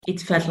it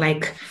felt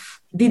like,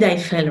 did I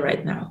fail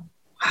right now?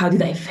 How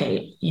did I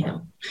fail?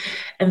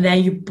 And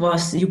then you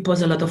pose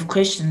a lot of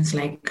questions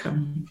like,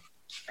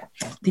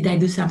 did I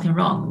do something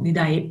wrong? Did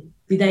I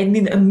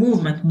need a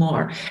movement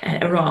more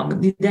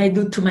wrong? Did I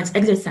do too much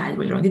exercise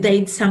wrong? Did I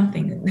eat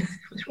something?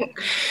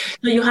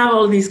 So you have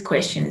all these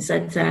questions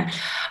that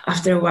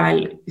after a while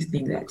you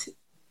think that,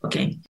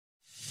 okay.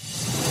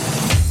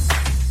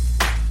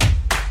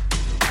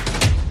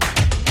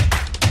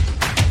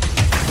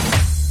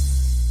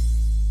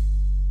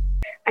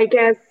 I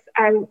guess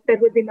that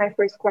would be my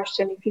first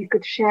question. If you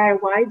could share,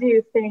 why do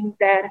you think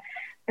that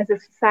as a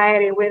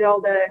society, with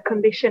all the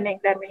conditioning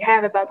that we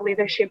have about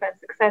leadership and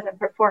success and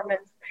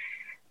performance,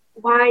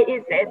 why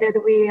is it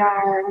that we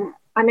are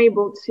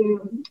unable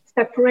to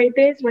separate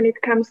this when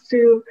it comes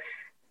to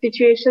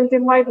situations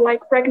in life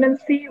like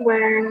pregnancy,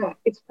 where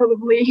it's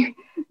probably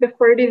the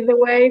furthest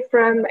away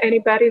from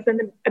anybody's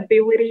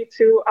ability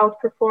to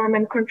outperform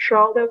and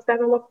control those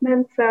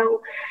developments?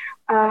 So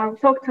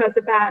talk to us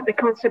about the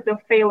concept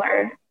of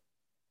failure,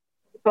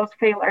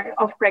 post-failure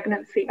of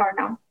pregnancy or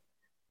not.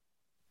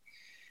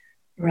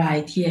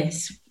 Right,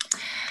 yes.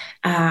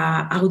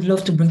 I would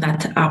love to bring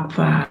that up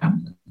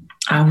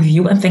with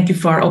you, and thank you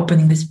for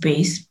opening the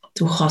space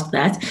to host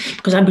that,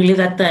 because I believe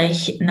that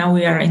now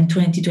we are in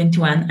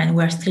 2021 and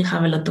we still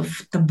have a lot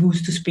of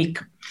taboos to speak.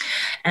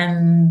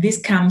 And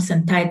this comes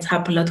and ties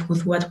up a lot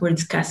with what we're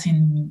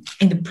discussing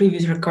in the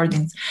previous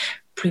recordings,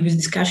 previous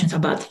discussions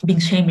about being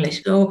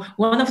shameless. So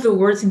one of the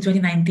words in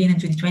 2019 and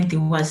 2020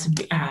 was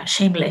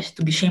shameless,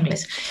 to be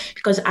shameless,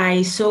 because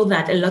I saw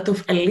that a lot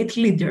of elite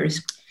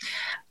leaders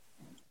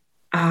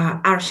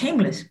are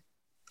shameless.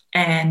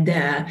 And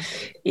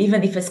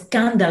even if a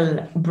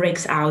scandal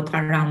breaks out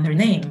around their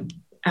name,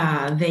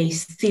 they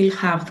still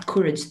have the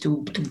courage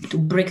to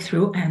break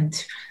through,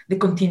 and they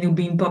continue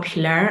being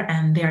popular,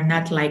 and they are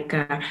not like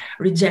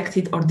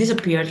rejected or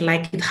disappeared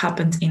like it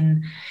happens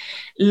in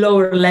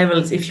lower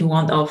levels, if you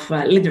want, of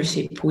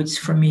leadership, which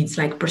for me it's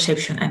like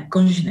perception and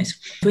consciousness.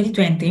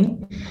 2020,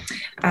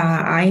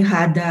 I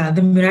had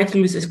the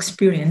miraculous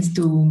experience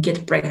to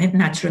get pregnant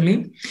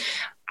naturally.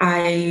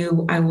 I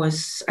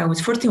was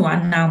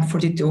 41, now I'm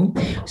 42.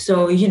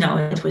 So,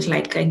 it was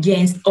like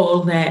against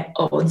all the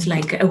odds,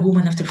 like a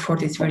woman after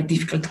 40, it's very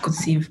difficult to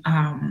conceive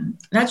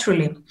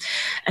naturally.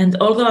 And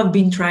although I've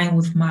been trying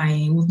with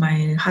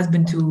my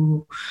husband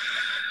to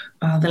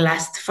the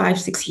last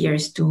 5-6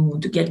 years to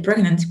get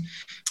pregnant,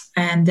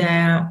 and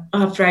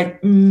I've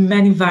tried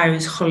many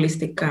various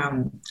holistic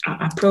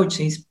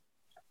approaches,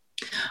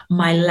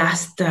 my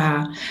last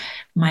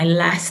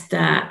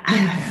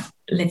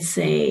let's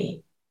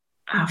say,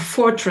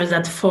 fortress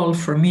that fall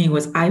for me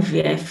was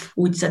IVF,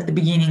 which at the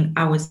beginning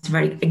I was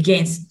very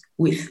against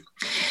with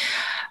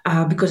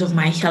because of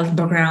my health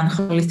background,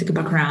 holistic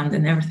background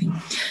and everything.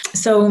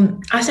 So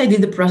as I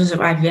did the process of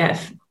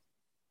IVF,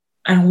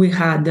 and we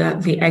had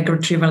the egg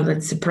retrieval,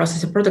 that's a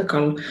process, a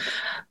protocol,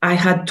 I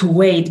had to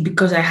wait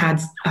because I had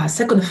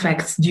second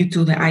effects due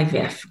to the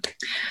IVF.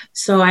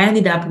 So I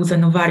ended up with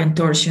an ovarian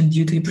torsion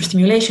due to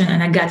hyperstimulation,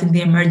 and I got in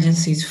the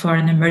emergencies for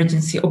an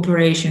emergency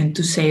operation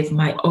to save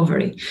my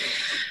ovary.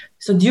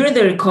 So during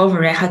the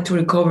recovery, I had to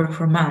recover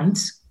for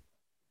months.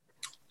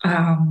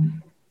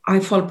 I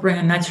fall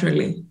pregnant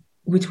naturally,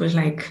 which was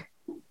like,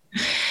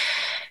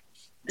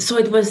 so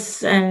it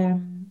was a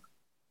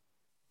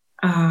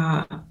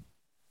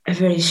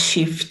great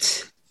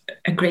shift,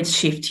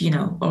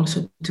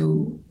 also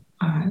to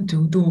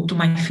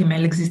my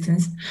female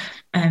existence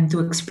and to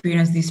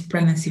experience this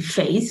pregnancy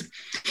phase.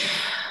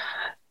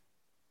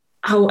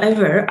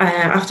 However,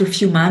 after a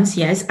few months,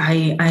 yes,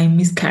 I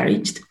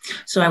miscarried.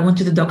 So I went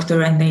to the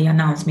doctor and they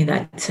announced me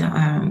that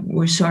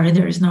we're sorry,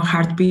 there is no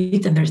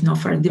heartbeat and there's no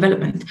further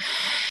development.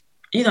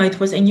 It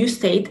was a new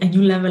state, a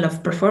new level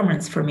of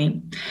performance for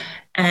me.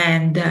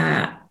 And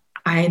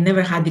I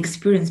never had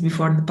experience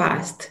before in the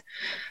past.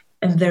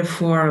 And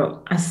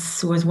therefore, I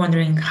was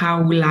wondering,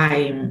 how will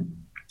I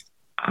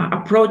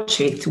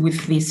approach it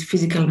with this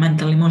physical,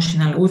 mental,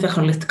 emotional, with a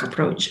holistic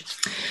approach?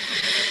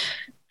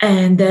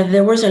 And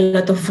there was a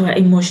lot of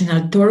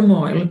emotional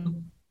turmoil,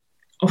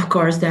 of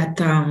course,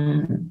 that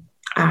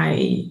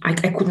I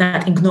could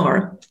not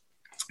ignore,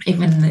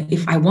 even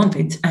if I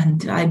wanted.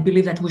 And I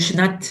believe that we should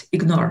not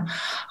ignore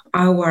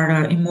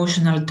our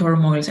emotional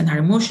turmoils and our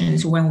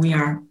emotions when we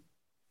are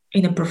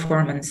in a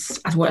performance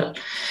as well.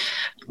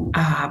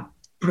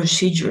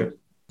 Procedure,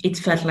 it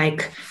felt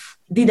like,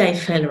 did I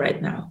fail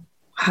right now?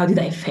 How did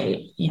I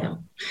fail?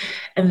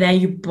 And then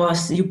you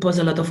pose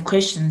a lot of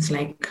questions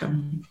like,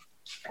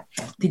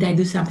 did I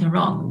do something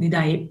wrong? Did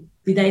I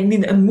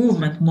need a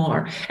movement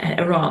more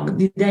wrong?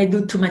 Did I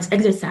do too much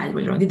exercise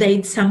wrong? Did I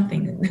eat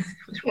something?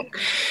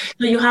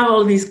 So you have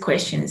all these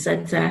questions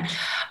that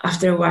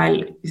after a while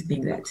you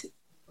think that,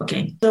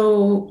 okay.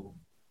 So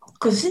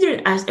consider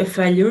it as a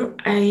failure.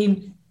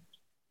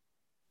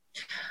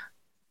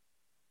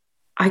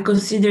 I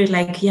consider it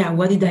like, yeah,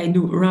 what did I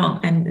do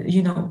wrong? And,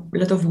 a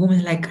lot of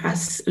women like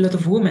us, a lot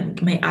of women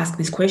may ask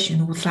this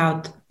question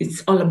without,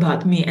 it's all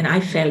about me and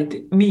I failed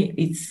me.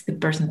 It's the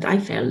person that I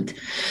failed.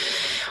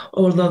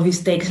 although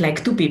this takes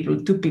like two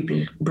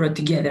people brought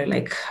together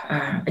like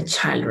a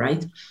child,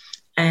 right?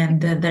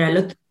 And there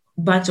are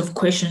bunch of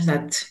questions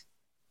that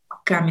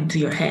come into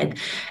your head,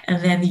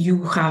 and then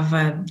you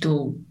have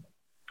to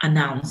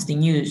announce the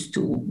news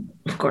to,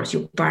 of course,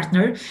 your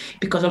partner,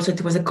 because also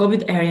it was a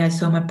COVID area,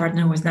 so my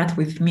partner was not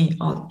with me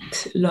a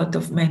lot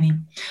of many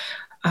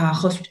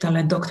hospital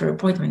and doctor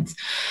appointments.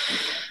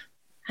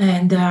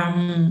 And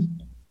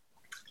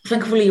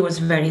thankfully, he was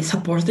very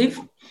supportive.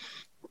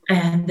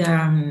 And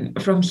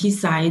from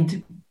his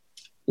side,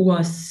 it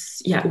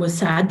was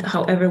sad.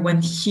 However,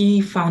 when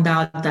he found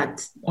out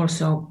that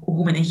also a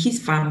woman in his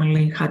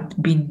family had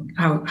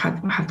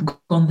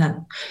gone, that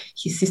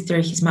his sister,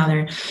 his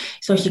mother,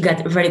 so he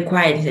got very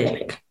quiet. He said,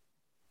 like,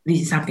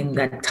 this is something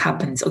that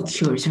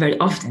occurs very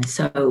often.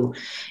 So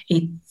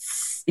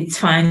it's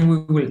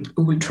fine. We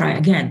will try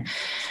again.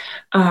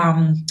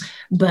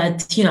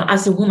 But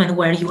as a woman,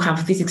 where you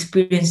have this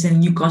experience and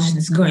new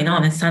consciousness going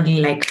on, and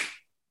suddenly like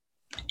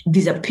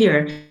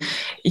disappear,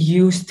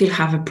 you still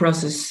have a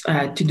process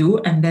to do,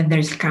 and then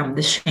there's come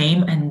the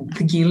shame and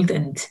the guilt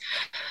and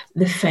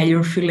the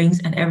failure feelings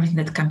and everything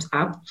that comes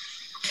up.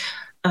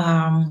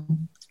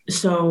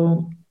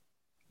 So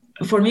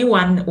for me,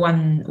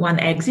 one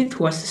exit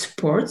was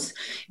sports,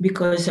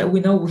 because we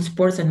know with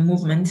sports and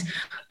movement,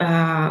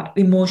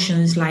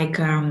 emotions like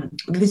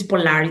these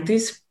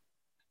polarities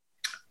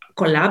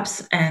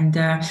collapse, and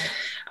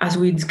as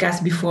we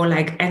discussed before,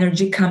 like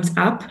energy comes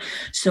up,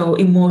 so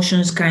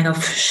emotions kind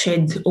of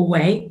shed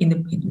away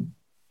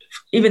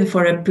even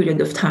for a period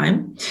of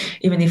time,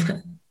 even if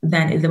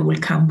then they will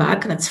come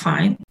back, that's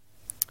fine.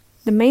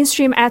 The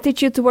mainstream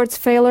attitude towards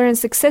failure and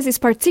success is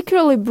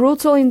particularly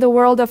brutal in the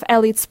world of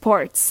elite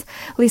sports.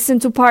 Listen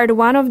to part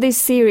 1 of this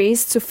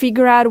series to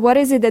figure out what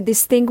is it that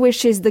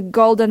distinguishes the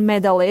golden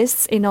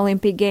medalists in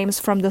Olympic Games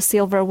from the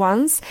silver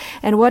ones,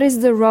 and what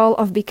is the role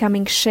of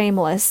becoming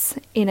shameless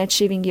in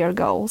achieving your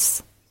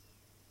goals.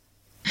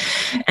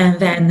 And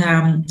then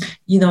a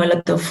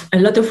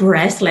lot of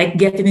rest, like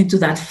getting into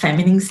that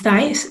feminine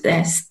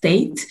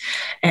state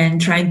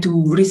and trying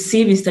to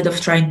receive instead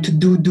of trying to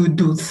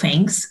do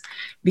things,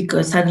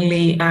 because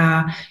suddenly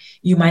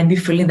you might be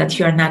feeling that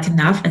you are not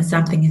enough and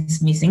something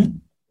is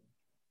missing.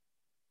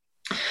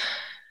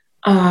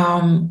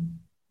 And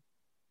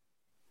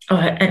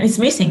it's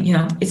missing,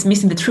 it's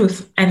missing the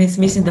truth, and it's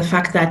missing the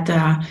fact that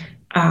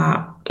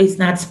it's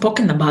not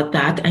spoken about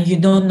that, and you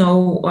don't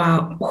know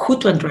who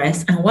to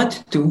address and what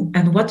to do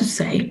and what to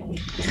say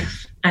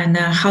and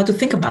how to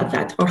think about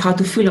that or how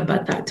to feel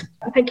about that.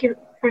 Thank you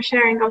for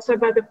sharing also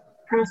about the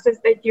process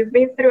that you've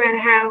been through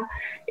and how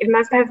it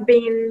must have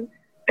been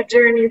a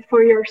journey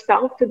for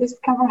yourself to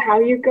discover how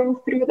you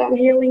go through that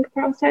healing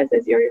process.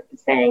 As you're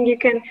saying, you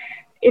can,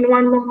 in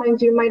one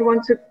moment, you might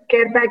want to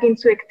get back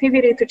into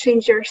activity to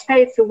change your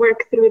state, to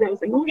work through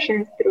those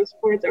emotions, through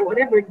sports or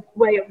whatever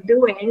way of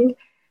doing.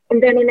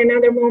 And then in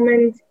another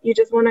moment, you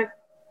just want to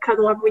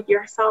cuddle up with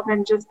yourself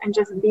and just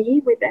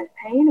be with that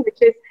pain,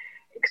 which is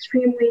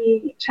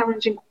extremely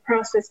challenging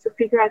process to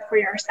figure out for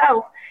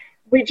yourself,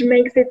 which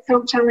makes it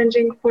so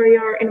challenging for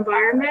your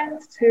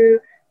environment to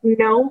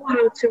know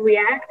how to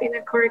react in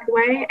a correct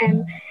way.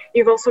 And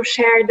you've also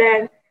shared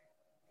that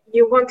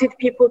you wanted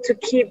people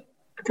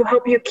to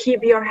help you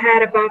keep your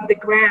head above the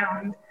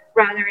ground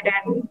rather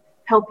than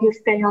help you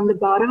stay on the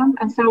bottom.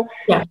 And so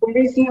what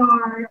is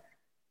your,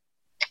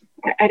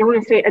 I don't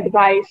want to say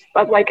advice,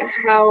 but like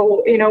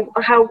how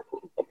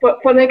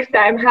for next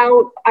time,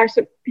 how are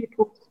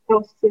people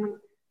supposed to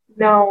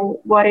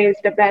know what is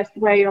the best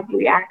way of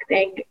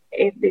reacting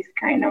if this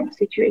kind of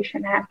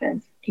situation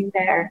happens in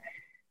their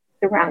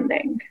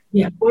surrounding?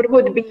 What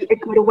would be a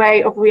good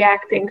way of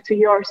reacting to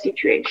your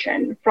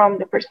situation from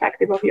the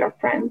perspective of your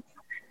friends?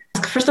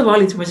 First of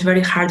all, it was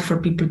very hard for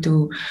people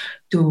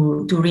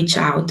to reach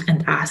out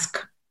and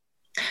ask.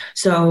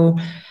 So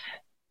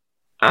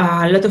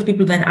a lot of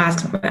people then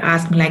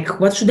asked me, like,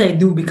 what should I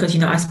do? Because,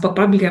 I spoke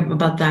publicly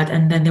about that.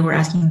 And then they were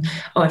asking,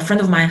 a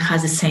friend of mine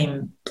has the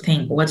same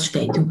thing. What should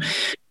I do?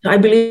 So I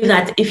believe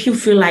that if you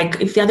feel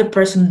like if the other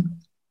person,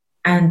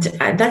 and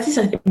that is,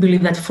 I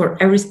believe that for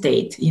every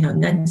state,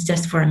 not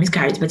just for a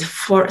miscarriage, but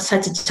for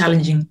such a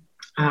challenging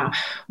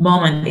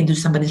moment into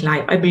somebody's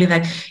life, I believe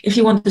that if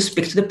you want to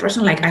speak to the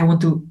person, like I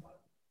want to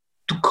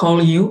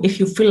call you, if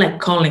you feel like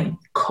calling,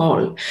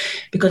 call.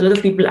 Because a lot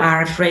of people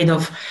are afraid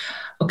of,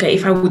 okay,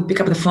 if I would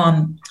pick up the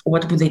phone,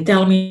 what would they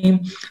tell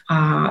me?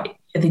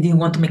 They didn't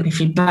want to make me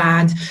feel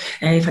bad.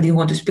 If I didn't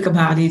want to speak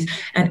about it,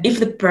 and if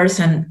the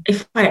person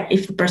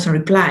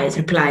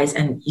replies,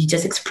 and you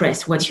just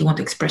express what you want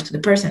to express to the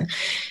person,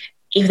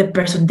 if the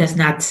person does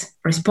not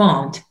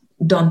respond,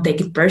 don't take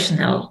it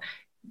personal.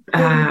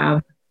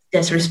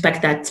 Just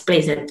respect that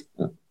space. That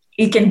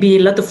it can be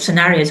a lot of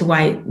scenarios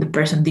why the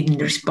person didn't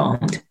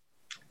respond.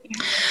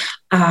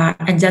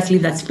 And just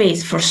leave that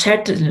space. For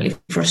sure,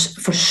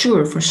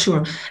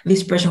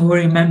 this person will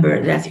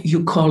remember that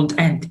you called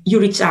and you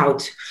reached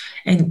out,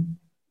 and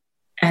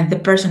the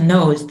person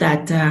knows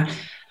that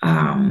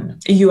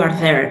you are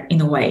there in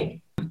a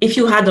way. If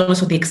you had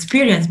also the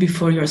experience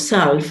before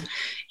yourself,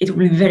 it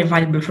will be very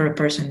valuable for a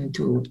person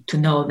to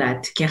know that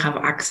can have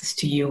access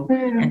to you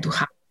and to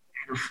have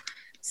kind of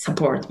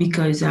support,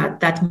 because at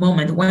that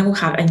moment when we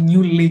have a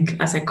new league,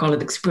 as I call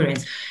it,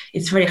 experience,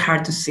 it's very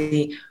hard to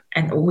see,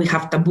 and we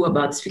have taboo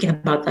about speaking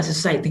about as a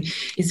society.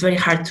 It's very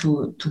hard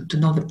to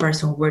know the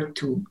person where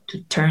to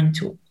turn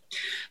to.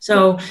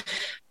 So,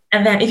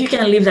 and then if you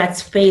can leave that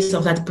space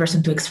of that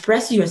person to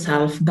express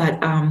yourself,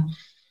 but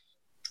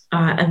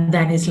and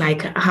then it's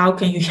like, how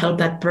can you help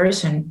that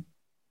person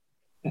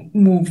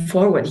move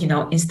forward,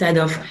 instead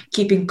of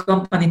keeping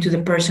company to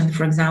the person,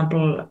 for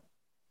example,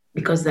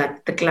 because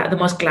that the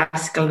most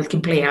classical that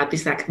can play out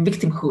is like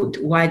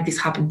victimhood. Why this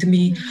happened to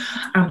me?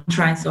 I'm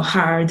trying so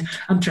hard,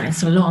 I'm trying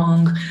so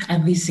long,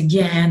 and this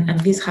again, and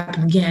this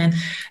happened again,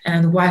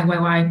 and why?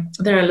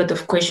 There are a lot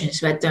of questions,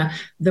 but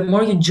the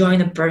more you join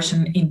a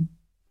person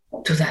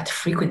into that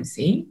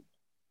frequency,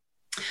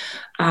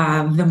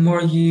 the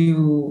more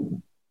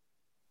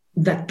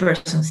that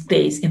person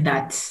stays in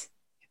that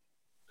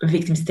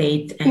victim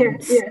state,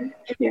 and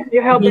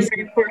you help them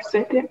reinforce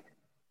it. Yeah.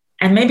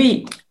 And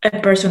maybe a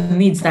person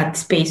needs that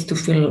space to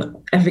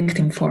feel a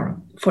victim for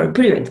a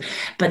period.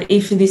 But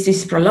if this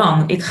is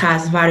prolonged, it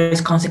has various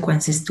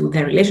consequences to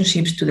their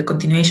relationships, to the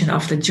continuation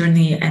of the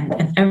journey, and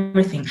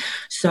everything.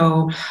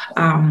 So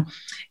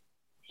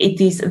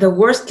it is the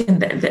worst.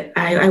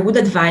 I would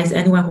advise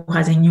anyone who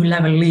has a new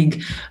level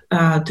league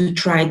to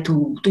try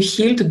to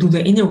heal, to do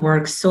the inner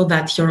work, so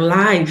that your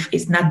life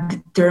is not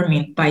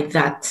determined by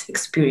that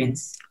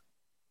experience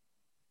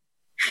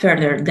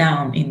further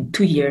down in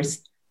 2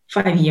 years,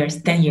 5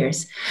 years, 10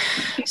 years.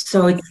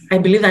 So I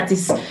believe that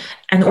is,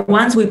 and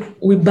once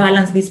we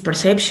balance this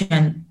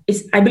perception,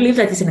 I believe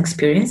that it's an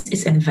experience,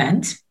 it's an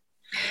event.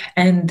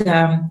 And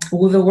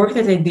with the work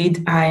that I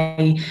did,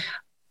 I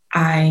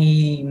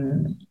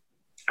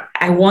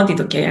wanted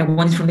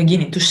from the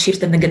beginning to shift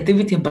the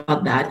negativity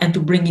about that and to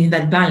bring in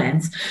that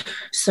balance.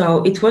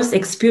 So it was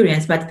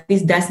experience, but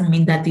this doesn't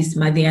mean that is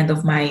the end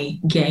of my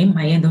game,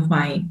 my end of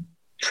my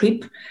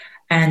trip.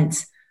 And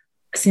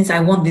since I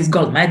won this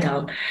gold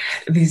medal,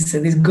 this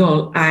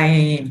goal,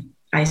 I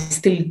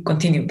still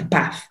continue the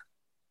path.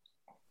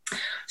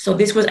 So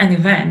this was an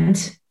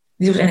event,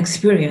 this was an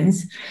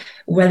experience.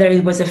 Whether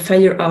it was a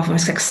failure or a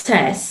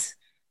success,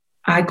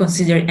 I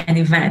consider an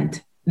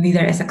event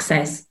neither a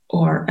success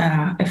or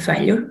a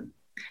failure,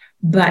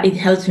 but it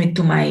helps me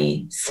to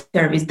my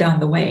service down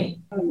the way.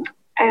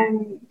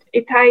 And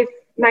it ties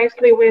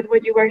nicely with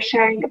what you were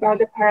sharing about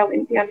the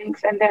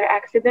Paralympians and their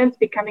accidents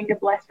becoming a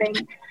blessing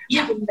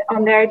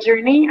on their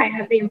journey. I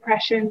have the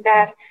impression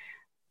that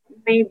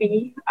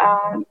maybe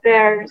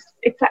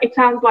it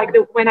sounds like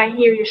when I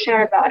hear you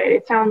share about it,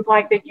 it sounds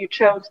like that you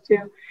chose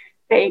to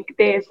take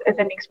this as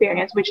an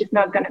experience, which is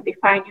not going to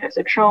define you as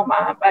a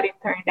trauma, but it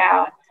turned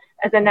out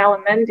as an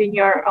element in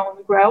your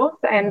own growth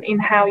and in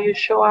how you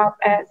show up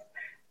as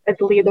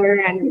leader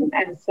and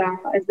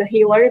as the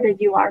healer that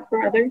you are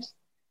for others.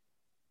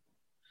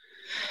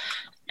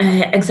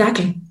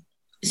 Exactly.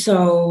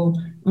 So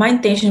my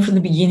intention from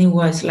the beginning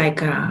was like,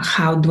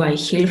 how do I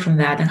heal from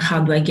that, and how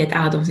do I get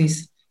out of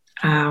these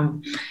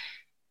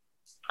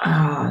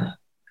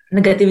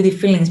negativity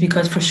feelings?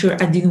 Because for sure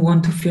I didn't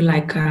want to feel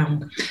like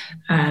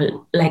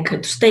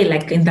to stay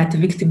like in that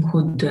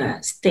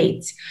victimhood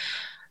state,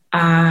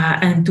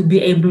 and to be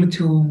able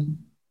to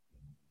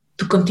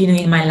continue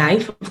in my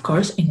life, of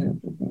course,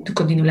 and to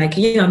continue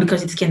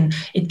because it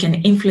can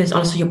influence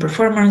also your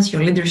performance,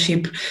 your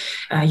leadership,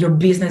 your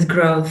business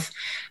growth.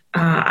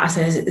 As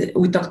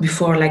we talked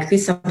before, like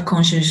this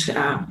subconscious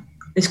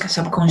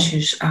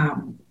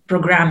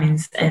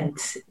programmings, and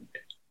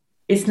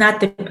it's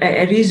not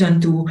a reason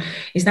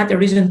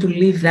to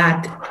leave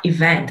that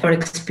event or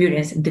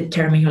experience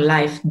determine your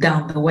life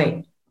down the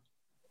way.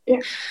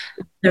 Yeah.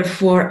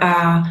 Therefore,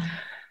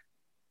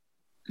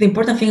 the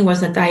important thing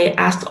was that I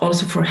asked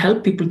also for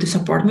help, people to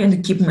support me and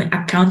to keep me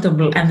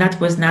accountable, and that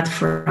was not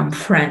from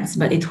friends,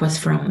 but it was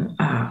from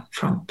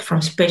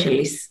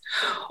specialists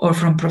or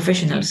from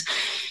professionals,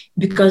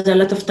 because a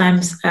lot of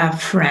times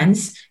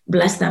friends,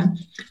 bless them,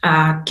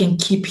 can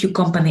keep you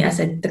company, as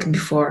I said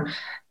before,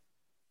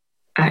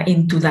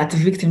 into that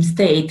victim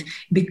state,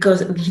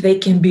 because they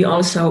can be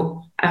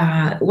also.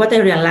 What I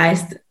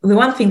realized, the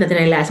one thing that I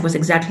realized was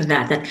exactly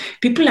that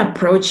people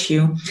approach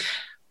you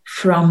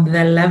from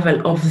the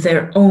level of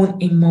their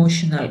own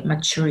emotional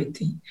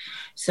maturity.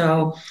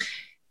 So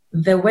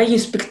the way you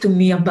speak to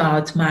me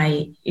about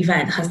my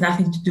event has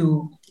nothing to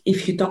do,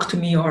 if you talk to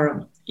me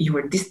or you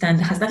are distant,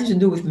 it has nothing to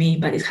do with me,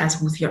 but it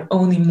has with your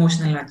own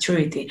emotional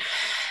maturity.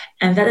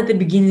 And that at the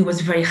beginning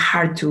was very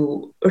hard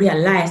to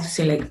realize, to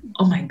say like,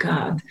 oh my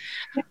God,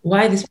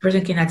 why this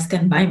person cannot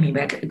stand by me?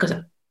 Because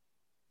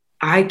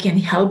I can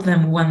help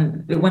them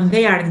when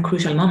they are in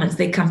crucial moments.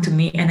 They come to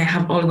me and I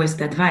have always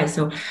the advice.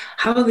 So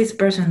how this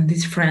person,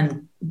 this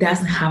friend,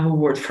 doesn't have a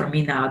word for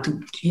me now to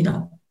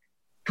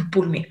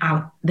pull me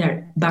out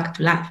there back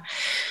to life.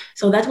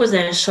 So that was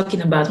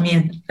shocking about me.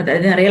 And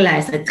then I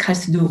realized that it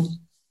has to do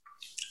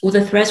with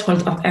the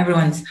threshold of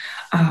everyone's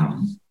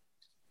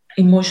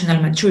emotional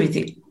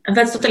maturity. And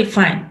that's totally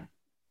fine.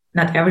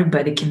 not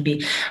everybody can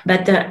be.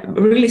 But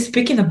really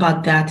speaking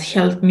about that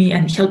helped me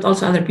and helped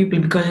also other people,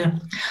 because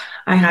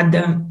I had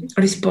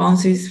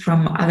responses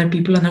from other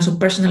people and also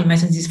personal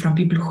messages from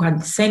people who had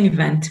the same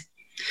event,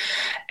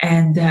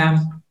 and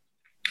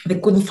they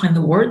couldn't find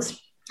the words,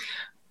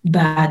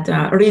 but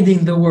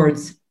reading the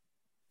words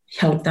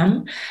helped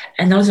them.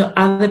 And also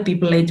other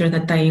people later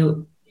that I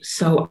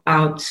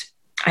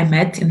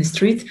met in the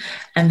street,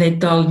 and they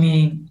told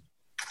me,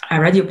 I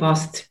read your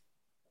post.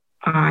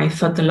 I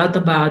thought a lot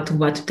about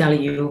what to tell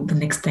you the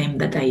next time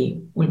that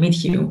I will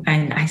meet you,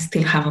 and I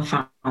still haven't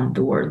found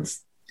the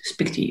words to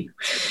speak to you.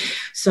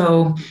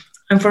 So,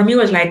 and for me, it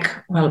was like,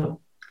 well,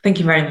 thank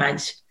you very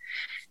much.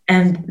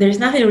 And there's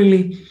nothing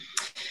really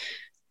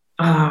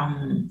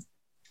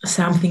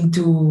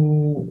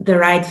the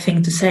right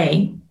thing to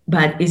say,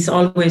 but it's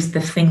always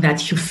the thing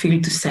that you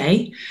feel to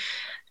say.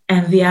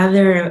 And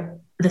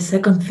the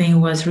second thing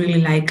was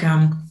really like,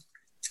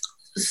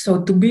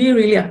 so to be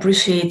really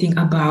appreciating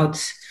about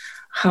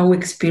how we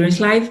experience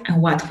life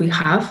and what we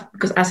have.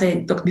 Because as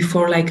I talked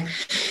before, like,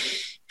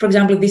 for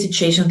example, in this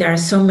situation, there are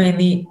so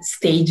many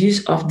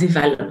stages of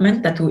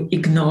development that we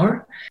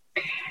ignore.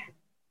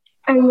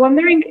 I'm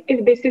wondering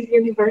if this is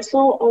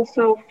universal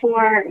also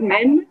for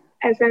men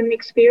as an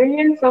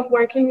experience of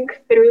working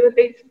through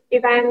this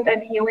event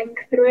and healing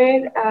through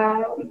it.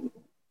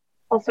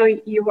 Also,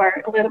 you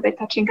were a little bit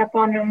touching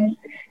upon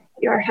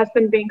your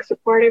husband being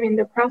supportive in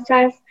the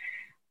process.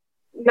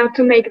 Not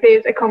to make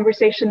this a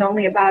conversation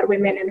only about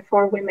women and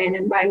for women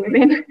and by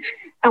women.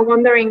 I'm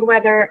wondering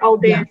whether all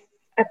this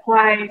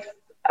applies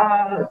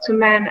to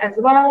men as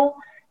well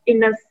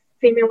in a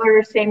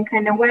similar, same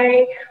kind of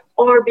way,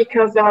 or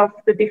because of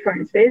the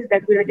differences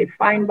that we're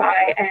defined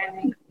by,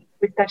 and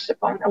we've touched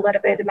upon a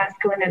little bit the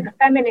masculine and the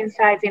feminine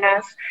sides in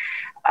us.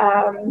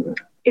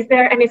 Is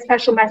there any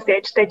special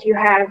message that you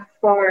have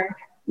for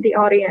the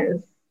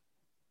audience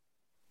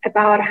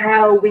about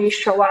how we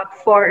show up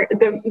for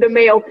the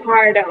male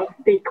part of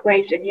the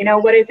equation? You know,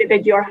 what is it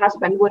that your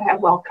husband would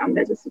have welcomed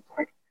as a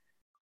support?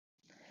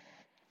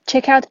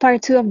 Check out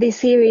part 2 of this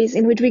series,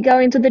 in which we go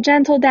into the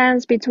gentle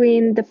dance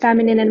between the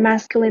feminine and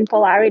masculine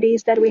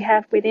polarities that we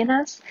have within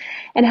us,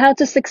 and how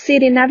to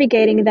succeed in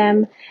navigating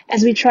them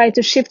as we try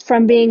to shift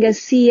from being a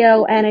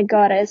CEO and a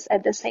goddess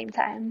at the same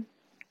time.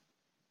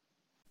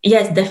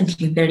 Yes,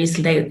 definitely. There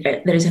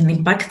is an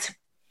impact.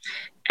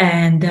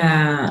 And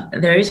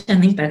there is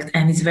an impact,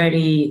 and it's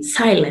very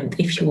silent,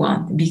 if you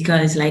want,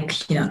 because,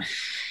 like, you know,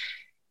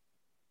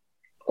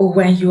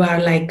 when you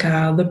are like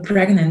the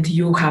pregnant,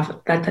 you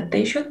have that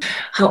attention.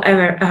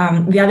 However,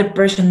 the other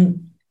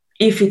person,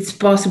 if it's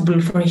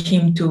possible for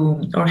him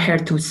to or her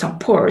to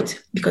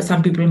support, because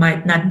some people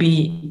might not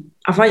be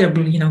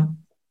available, you know,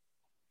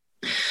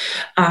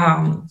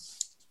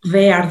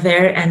 they are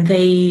there and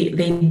they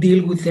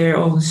deal with their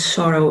own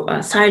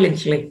sorrow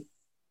silently.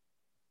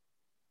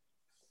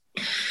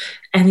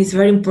 And it's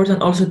very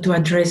important also to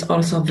address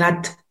also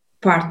that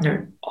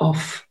partner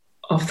of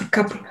the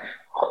couple.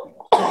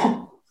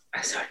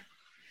 Sorry.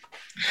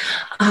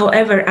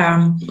 However,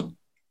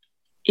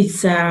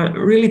 it's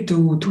really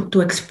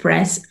to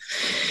express.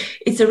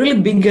 It's a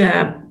really big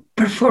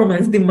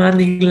performance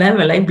demanding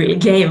level, I believe,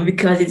 game,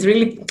 because it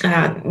really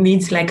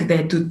needs like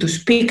to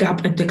speak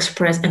up and to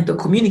express and to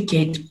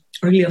communicate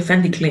really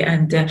authentically,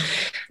 and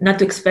not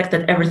to expect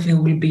that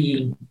everything will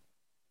be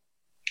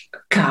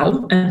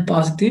calm and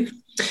positive,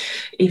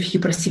 if you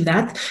perceive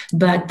that,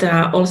 but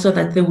also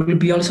that there will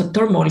be also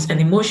turmoils and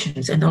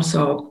emotions, and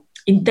also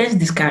intense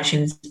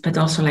discussions, but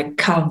also like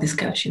calm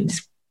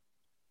discussions.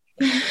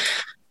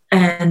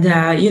 And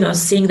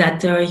seeing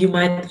that a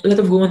lot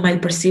of women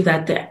might perceive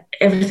that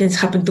everything's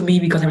happened to me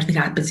because everything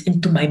happens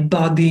into my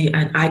body,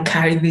 and I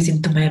carry this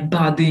into my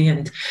body,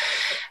 and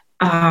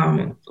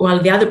while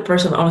the other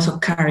person also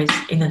carries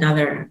in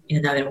another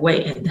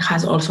way, and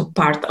has also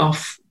part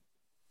of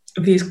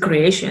this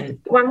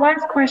creation. One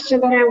last question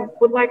that I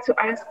would like to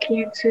ask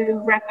you to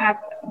wrap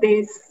up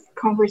these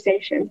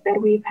conversations that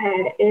we've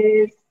had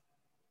is,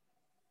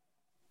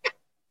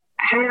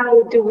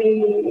 how do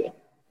we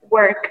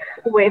work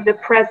with the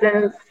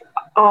presence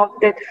of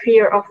that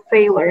fear of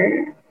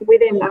failure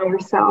within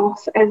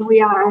ourselves as we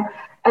are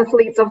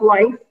athletes of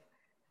life?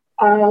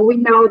 We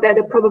know that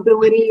the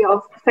probability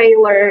of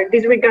failure,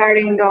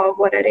 disregarding of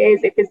what it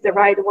is, if it's the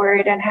right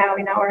word, and how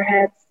in our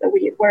heads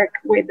we work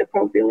with the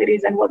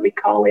probabilities and what we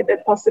call it,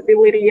 the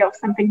possibility of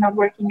something not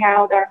working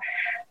out, or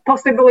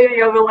possibility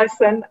of a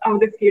lesson of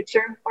the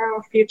future for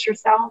our future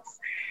selves.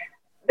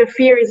 The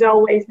fear is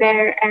always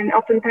there, and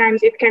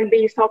oftentimes it can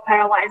be so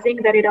paralyzing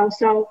that it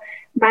also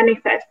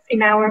manifests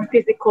in our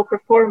physical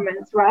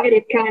performance, right?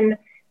 It can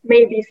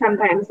maybe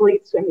sometimes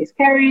lead to a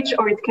miscarriage,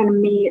 or it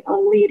can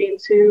lead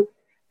into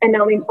an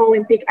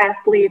Olympic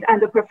athlete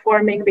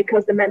underperforming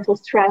because the mental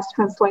stress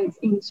translates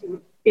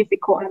into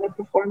physical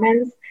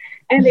underperformance.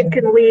 And it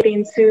can lead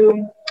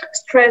into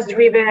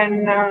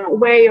stress-driven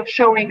way of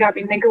showing up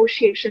in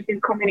negotiations, in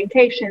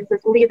communications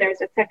as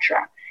leaders,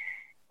 etc.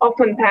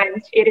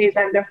 Oftentimes it is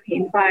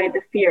underpinned by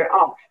the fear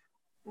of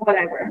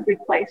whatever,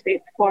 replace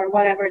it for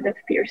whatever that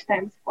fear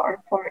stands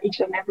for each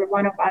and every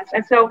one of us.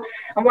 And so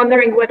I'm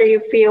wondering whether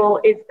you feel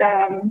is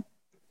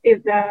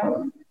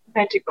the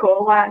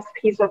magical last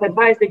piece of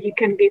advice that you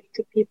can give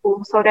to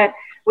people so that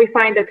we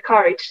find that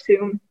courage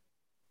to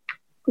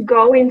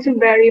go into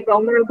very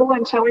vulnerable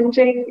and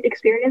challenging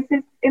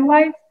experiences in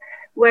life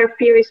where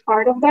fear is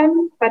part of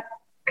them, but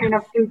kind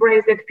of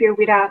embrace that fear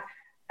without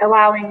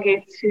allowing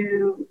it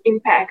to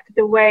impact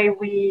the way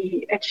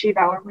we achieve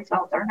our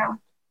results or not.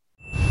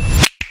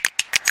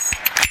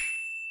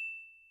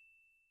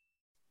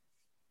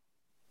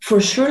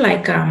 For sure,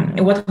 like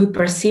what we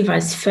perceive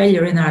as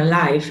failure in our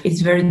life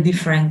is very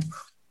different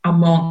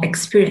among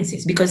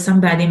experiences, because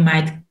somebody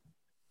might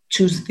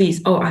choose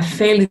this, oh, I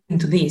failed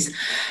into this,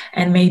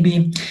 and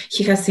maybe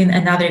he has seen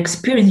another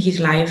experience in his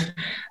life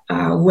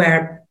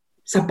where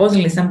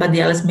supposedly somebody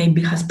else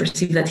maybe has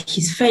perceived that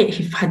he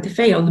had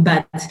failed,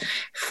 but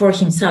for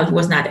himself it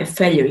was not a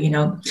failure, you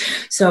know.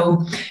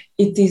 So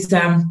it is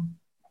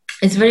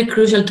it's very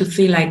crucial to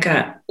see like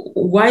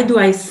why do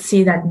I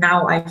see that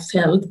now I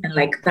failed, and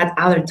like that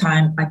other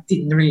time I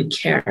didn't really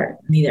care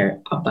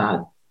neither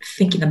about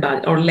thinking about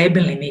it or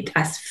labeling it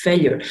as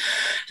failure.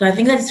 So I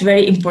think that's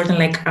very important,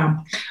 like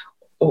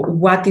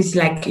what is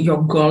like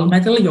your gold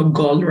medal, your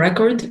gold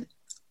record,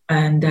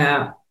 and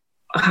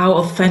how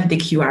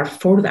authentic you are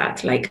for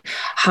that. Like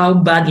how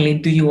badly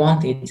do you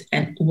want it,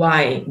 and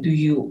why do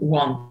you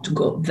want to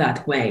go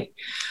that way?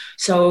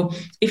 So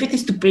if it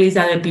is to please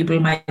other people,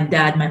 my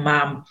dad, my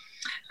mom,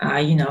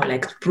 you know,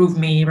 like prove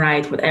me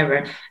right,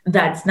 whatever,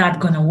 that's not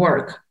going to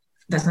work.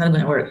 That's not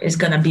going to work. It's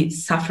going to be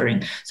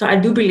suffering. So I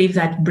do believe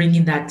that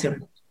bringing that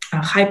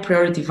high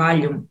priority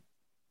value,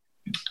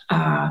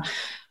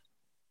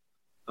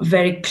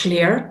 very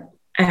clear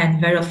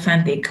and very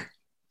authentic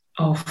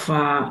of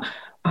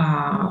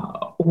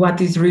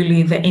what is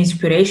really the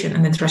inspiration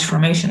and the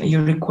transformation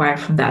you require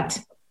from that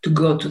to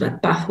go to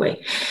that pathway.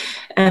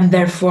 And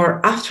therefore,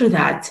 after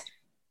that,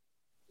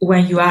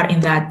 when you are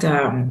in that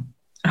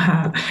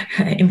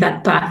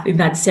path, in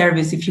that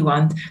service, if you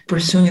want,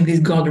 pursuing these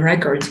gold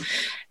records,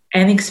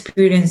 any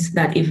experience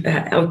that if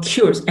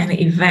occurs, any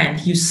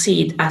event, you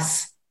see it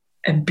as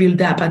a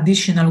build-up,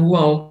 additional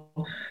wall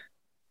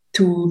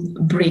to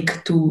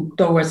break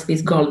towards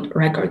this gold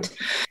record.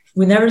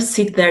 We never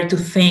sit there to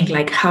think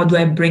like, how do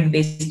I bring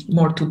this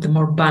more to the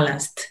more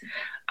balanced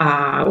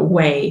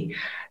way?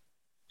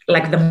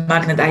 Like the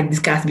magnet I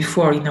discussed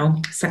before, you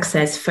know,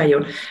 success,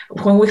 failure.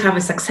 When we have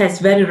a success,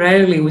 very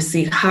rarely we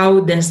see how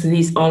does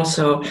this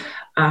also,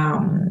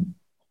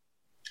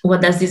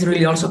 what does this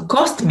really also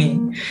cost me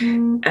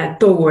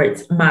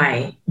towards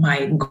my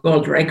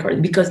gold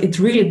record? Because it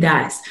really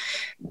does,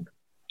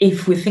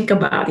 if we think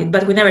about it,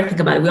 but we never think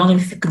about it. We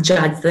only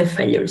judge the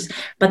failures.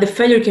 But the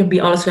failure can be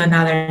also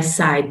another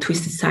side,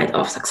 twisted side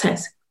of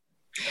success,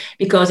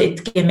 because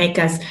it can make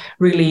us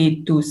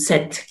really to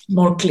set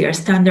more clear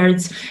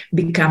standards,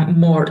 become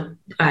more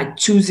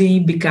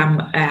choosy,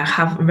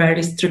 have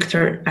very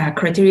stricter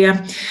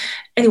criteria.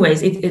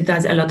 Anyways, it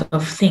does a lot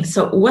of things.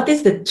 So what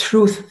is the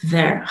truth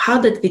there? How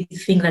did the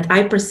thing that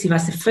I perceive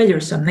as a failure,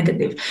 so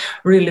negative,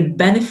 really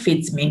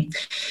benefits me?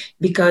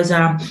 Because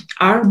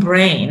our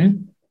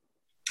brain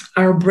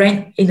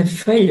in a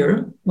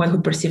failure, what we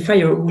perceive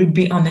failure, will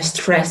be on a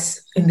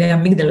stress in the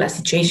amygdala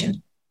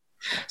situation.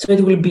 So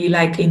it will be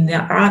like in the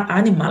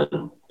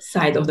animal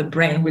side of the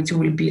brain, which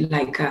will be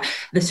like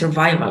the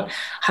survival.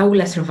 How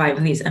will I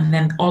survive this? And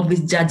then all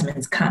these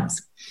judgments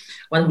comes.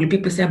 What will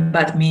people say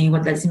about me?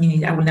 What does it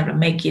mean? I will never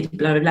make it,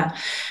 blah, blah, blah.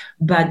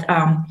 But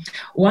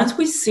once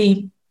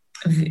we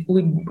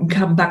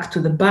come back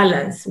to the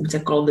balance, which I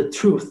call the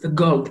truth, the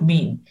gold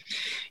mean.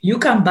 You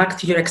come back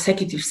to your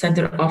executive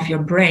center of your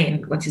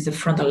brain, which is the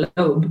frontal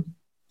lobe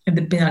and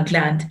the pineal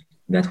gland,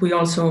 that we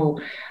also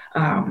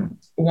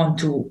want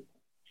to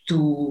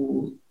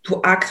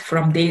act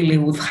from daily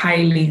with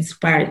highly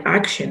inspired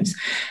actions,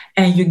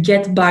 and you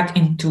get back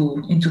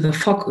into the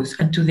focus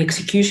and to the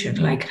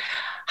execution. Like,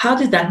 how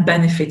did that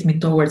benefit me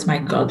towards my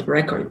gold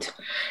record?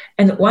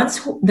 And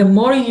the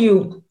more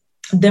you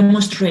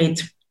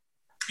demonstrate,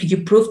 you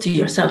prove to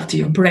yourself, to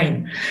your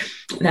brain,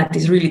 that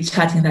is really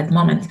chatting that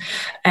moment,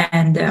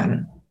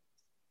 and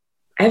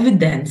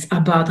evidence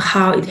about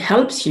how it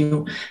helps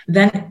you,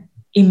 then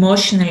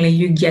emotionally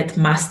you get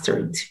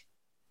mastered,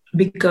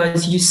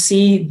 because you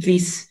see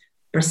this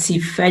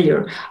perceived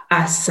failure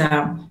as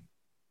an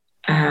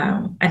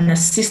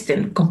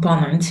assistant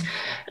component,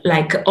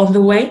 like on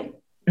the way,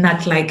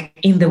 not like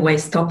in the way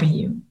stopping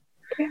you,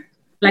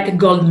 like a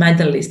gold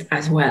medalist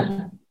as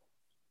well.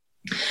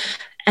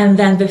 And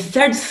then the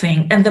third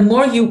thing, and the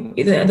more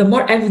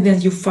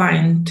evidence you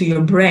find to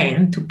your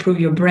brain, to prove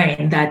your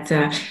brain that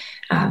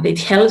it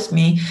helps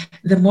me,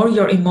 the more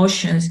your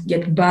emotions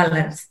get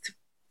balanced.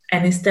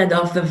 And instead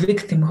of the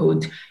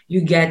victimhood, you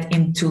get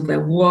into the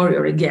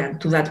warrior again,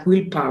 to that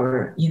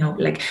willpower, you know,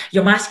 like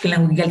your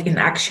masculine will get in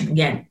action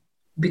again,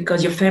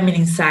 because your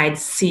feminine side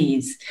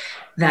sees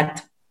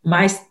that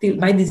my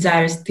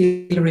desire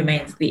still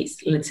remains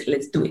this.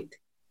 Let's do it.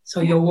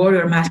 So your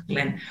warrior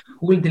masculine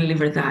will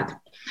deliver that.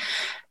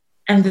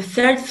 And the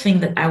third thing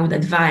that I would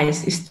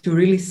advise is to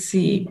really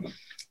see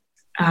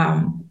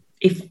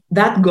if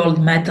that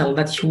gold medal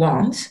that you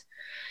want,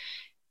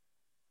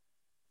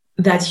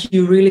 that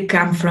you really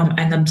come from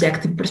an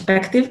objective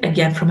perspective,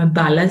 again, from a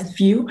balanced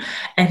view,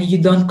 and you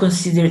don't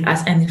consider it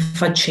as an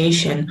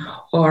infatuation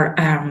or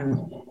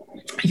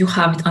you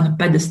have it on a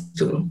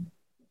pedestal.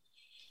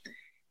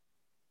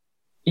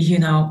 You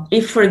know,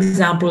 if, for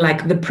example,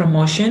 like the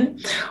promotion,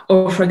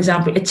 or for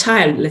example, a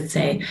child, let's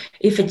say,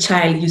 if a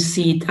child, you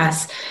see it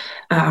as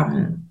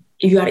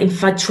you are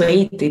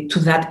infatuated to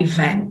that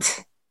event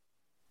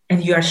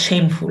and you are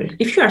shameful.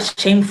 If you are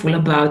shameful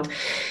about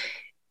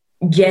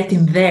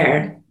getting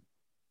there,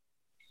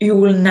 you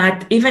will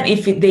not, even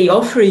if they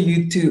offer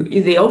it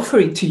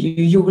to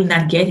you, you will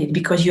not get it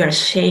because you are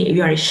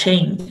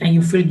ashamed and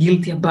you feel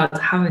guilty about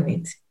having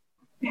it.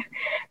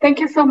 Thank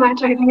you so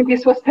much. I think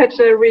this was such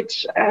a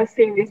rich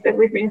series that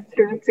we've been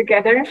through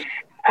together.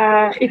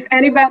 If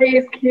anybody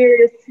is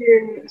curious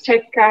to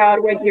check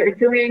out what you're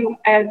doing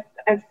as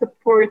a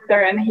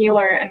supporter and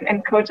healer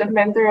and coach and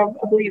mentor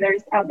of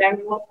leaders out there,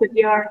 we will put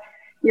your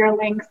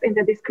links in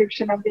the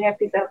description of the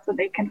episode so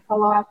they can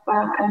follow up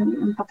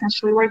and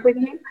potentially work with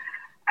you.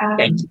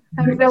 Thanks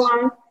a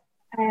lot.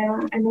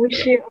 And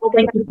wish you all the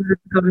best. Thank you for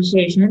the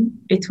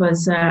conversation. It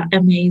was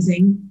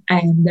amazing.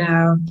 And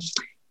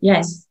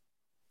yes,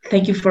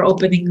 thank you for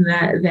opening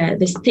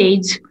the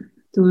stage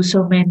to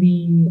so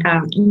many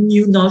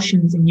new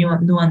notions and new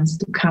nuance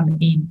to come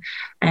in.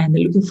 And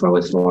looking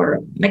forward for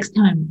next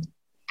time.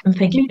 And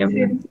thank you,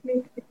 everyone.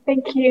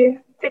 Thank you.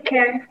 Take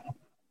care.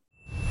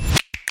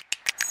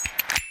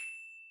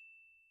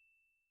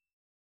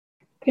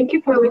 Thank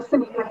you for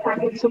listening. I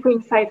found it super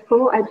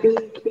insightful. I'd be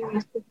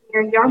curious to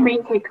hear your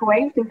main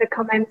takeaways in the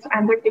comments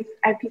under this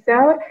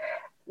episode.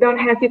 Don't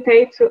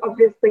hesitate to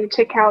obviously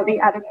check out the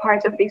other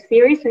parts of this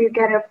series so you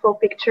get a full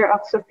picture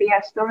of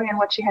Sophia's story and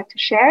what she had to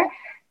share.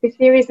 This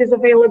series is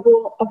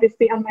available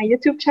obviously on my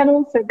YouTube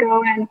channel, so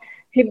go and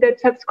hit the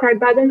subscribe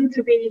button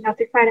to be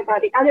notified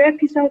about the other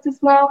episodes as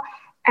well.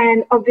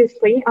 And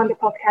obviously on the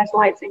podcast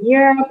Lives in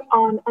Europe,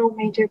 on all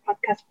major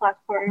podcast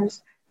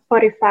platforms,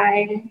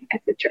 Spotify,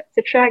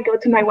 etc. Go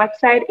to my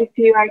website if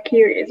you are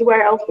curious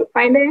where else to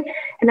find it.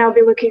 And I'll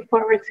be looking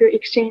forward to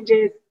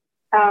exchanges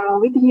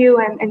with you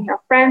and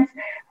your friends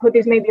who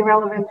this may be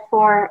relevant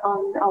for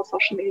on all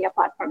social media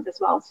platforms as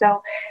well.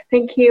 So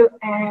thank you,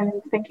 and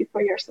thank you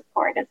for your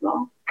support as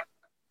well.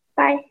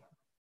 Bye.